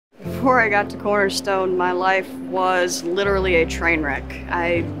Before I got to Cornerstone, my life was literally a train wreck.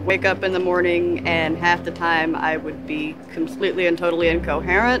 I'd wake up in the morning and half the time I would be completely and totally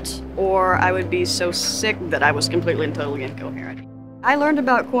incoherent, or I would be so sick that I was completely and totally incoherent. I learned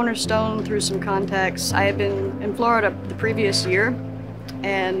about Cornerstone through some contacts. I had been in Florida the previous year,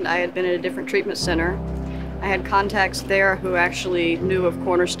 and I had been at a different treatment center. I had contacts there who actually knew of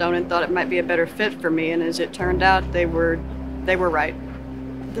Cornerstone and thought it might be a better fit for me, and as it turned out, they were right.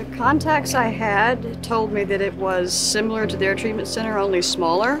 The contacts I had told me that it was similar to their treatment center, only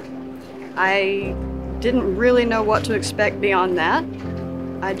smaller. I didn't really know what to expect beyond that.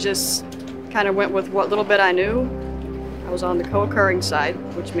 I just kind of went with what little bit I knew. I was on the co-occurring side,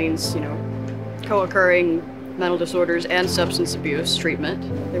 which means, co-occurring mental disorders and substance abuse treatment.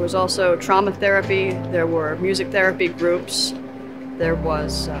 There was also trauma therapy, there were music therapy groups, there were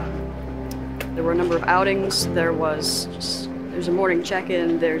a number of outings, there's a morning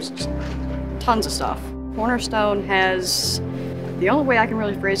check-in, there's just tons of stuff. Cornerstone has, the only way I can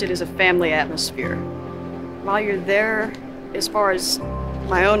really phrase it is a family atmosphere. While you're there, as far as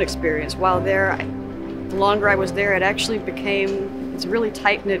my own experience, the longer I was there, it actually it's a really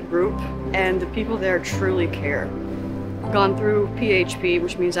tight-knit group, and the people there truly care. I've gone through PHP,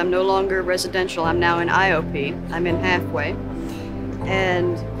 which means I'm no longer residential, I'm now in IOP. I'm in halfway.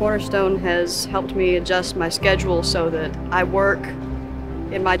 And Cornerstone has helped me adjust my schedule so that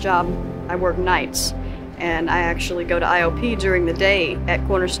in my job, I work nights. And I actually go to IOP during the day at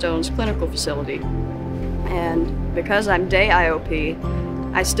Cornerstone's clinical facility. And because I'm day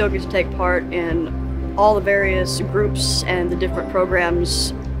IOP, I still get to take part in all the various groups and the different programs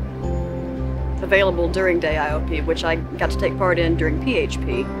available during day IOP, which I got to take part in during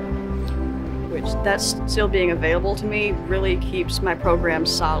PHP. That's still being available to me really keeps my program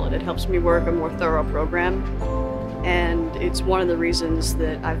solid. It helps me work a more thorough program, and it's one of the reasons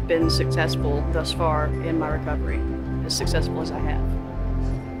that I've been successful thus far in my recovery, as successful as I have.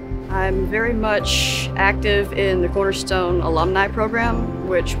 I'm very much active in the Cornerstone alumni program,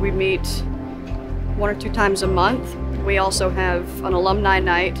 which we meet 1 or 2 times a month. We also have an alumni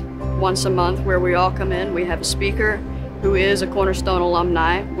night once a month where we all come in. We have a speaker who is a Cornerstone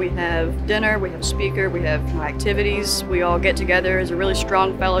alumni. We have dinner, we have a speaker, we have activities. We all get together as a really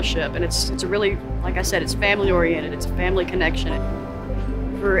strong fellowship, and it's a really, like I said, it's family oriented, it's a family connection.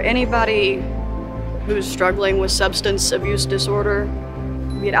 For anybody who's struggling with substance abuse disorder,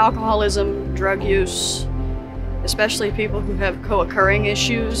 be it alcoholism, drug use, especially people who have co-occurring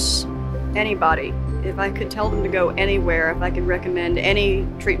issues, anybody, if I could tell them to go anywhere, if I could recommend any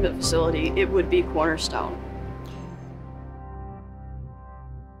treatment facility, it would be Cornerstone.